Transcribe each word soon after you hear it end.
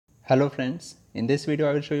Hello friends, in this video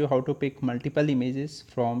I will show you how to pick multiple images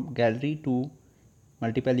from gallery to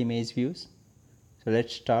multiple image views. So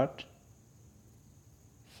let's start.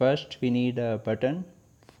 First we need a button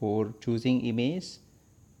for choosing image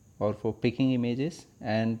or for picking images,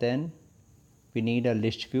 and then we need a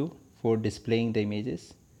list view for displaying the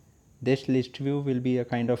images. This list view will be a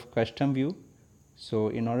kind of custom view. So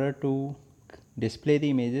in order to display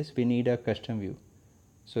the images we need a custom view.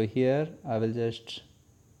 So here I will just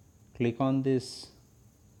click on this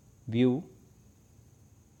view.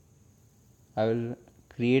 I will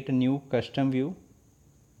create a new custom view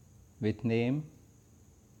with name.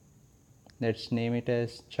 Let's name it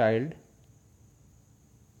as child.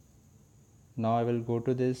 Now I will go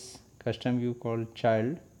to this custom view called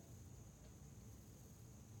child,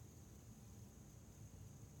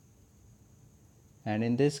 and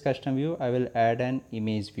in this custom view I will add an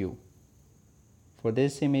image view. For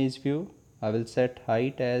this image view I will set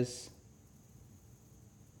height as,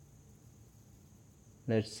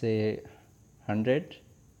 let's say, 100,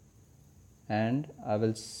 and I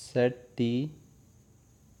will set the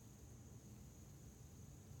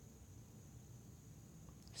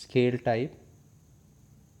scale type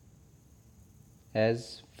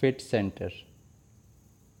as fit center.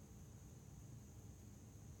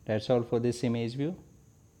 That's all for this image view.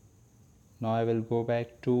 Now I will go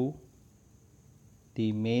back to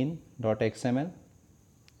the main.xml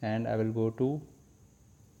and I will go to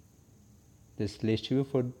this list view.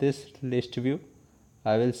 For this list view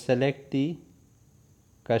I will select the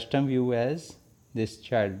custom view as this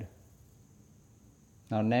child.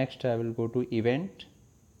 Now next I will go to event.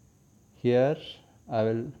 Here I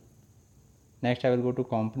will go to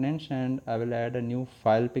components and I will add a new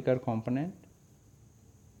file picker component.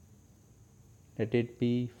 Let it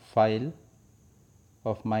be file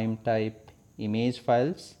of MIME type image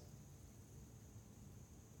files.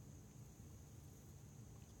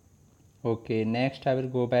 Okay, next I will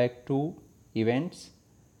go back to events,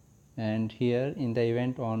 and here in the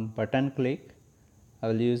event on button click I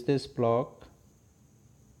will use this block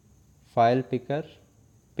file picker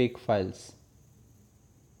pick files.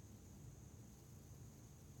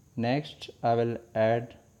 Next I will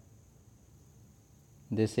add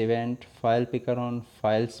this event file picker on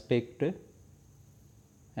files picked,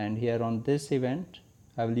 and here on this event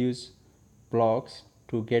I will use blocks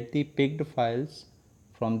to get the picked files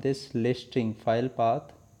from this list string file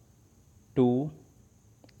path to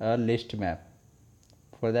a list map.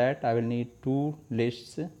 For that I will need two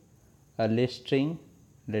lists, a list string,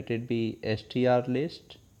 let it be str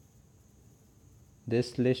list.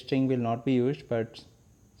 This list string will not be used, but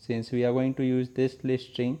since we are going to use this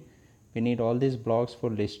list string we need all these blocks for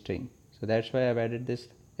list string, so that's why I've added this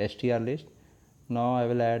str list. Now I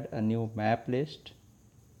will add a new map list,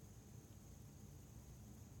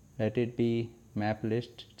 let it be map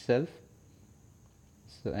list itself.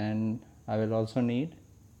 So, and I will also need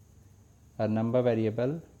a number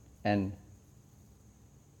variable n.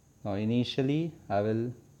 Now initially I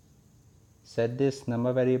will set this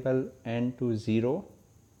number variable n to 0,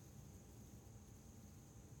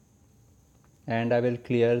 and I will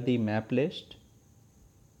clear the map list.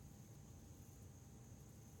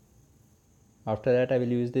 After that I will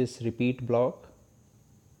use this repeat block,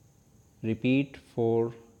 repeat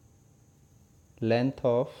for length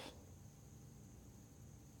of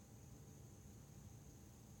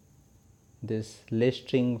this list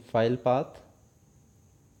string file path,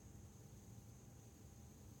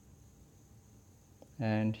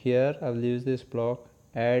 and here I will use this block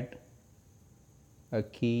add a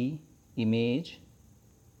key image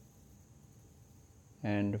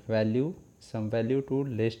and value, some value to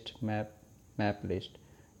list map list.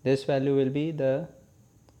 This value will be the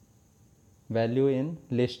value in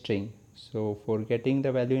list string. So for getting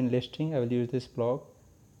the value in list string I will use this block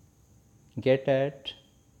get at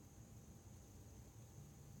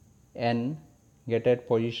n, get at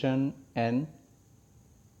position n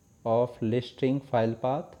of list string file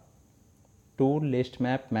path to list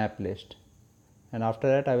map list, and after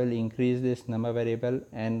that I will increase this number variable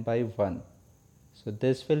n by 1. So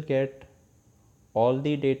this will get all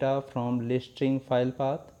the data from list string file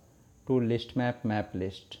path to list map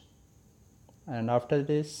list, and after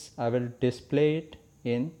this I will display it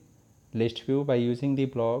in list view by using the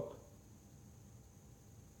block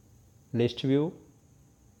list view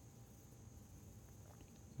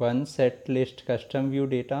one set list custom view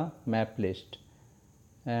data map list,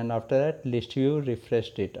 and after that list view refresh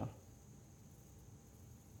data.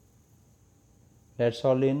 That's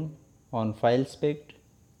all in on files picked.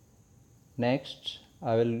 Next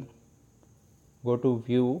I will go to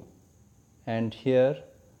view, and here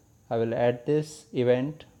I will add this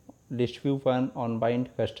event list view 1 on bind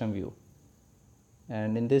custom view,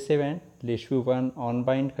 and in this event list view 1 on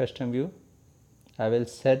bind custom view, I will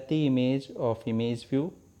set the image of image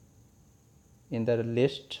view in the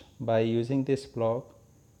list by using this block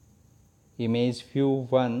image view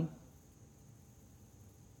 1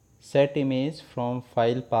 set image from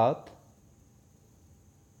file path.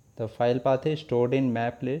 The file path is stored in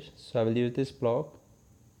map list, so I will use this block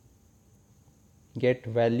get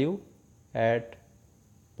value at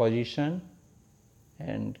position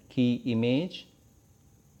and key image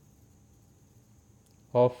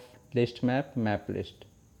of list map list.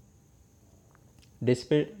 This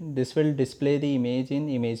will display the image in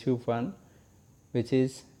image view 1 which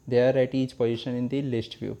is there at each position in the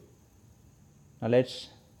list view. Now let's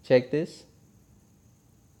check this.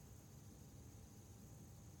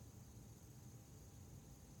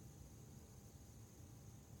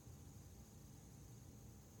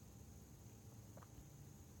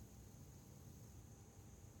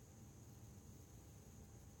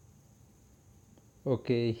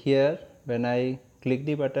 Okay, here when I click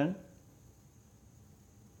the button,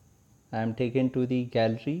 I am taken to the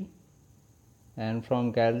gallery, and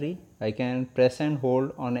from gallery I can press and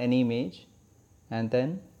hold on any image and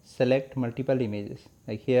then select multiple images.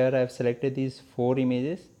 Like here I have selected these 4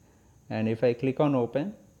 images, and if I click on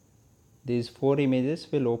open, these 4 images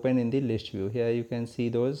will open in the list view. Here you can see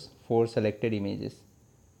those 4 selected images.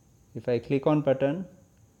 If I click on button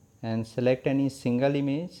and select any single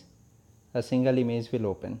image, a single image will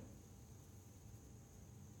open.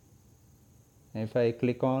 If I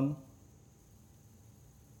click on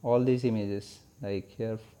all these images, like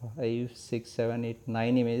here 5, 6, 7, 8,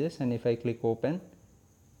 9 images, and if I click open,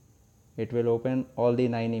 it will open all the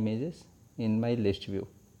 9 images in my list view.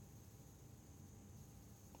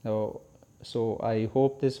 So I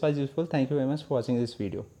hope this was useful. Thank you very much for watching this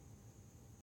video.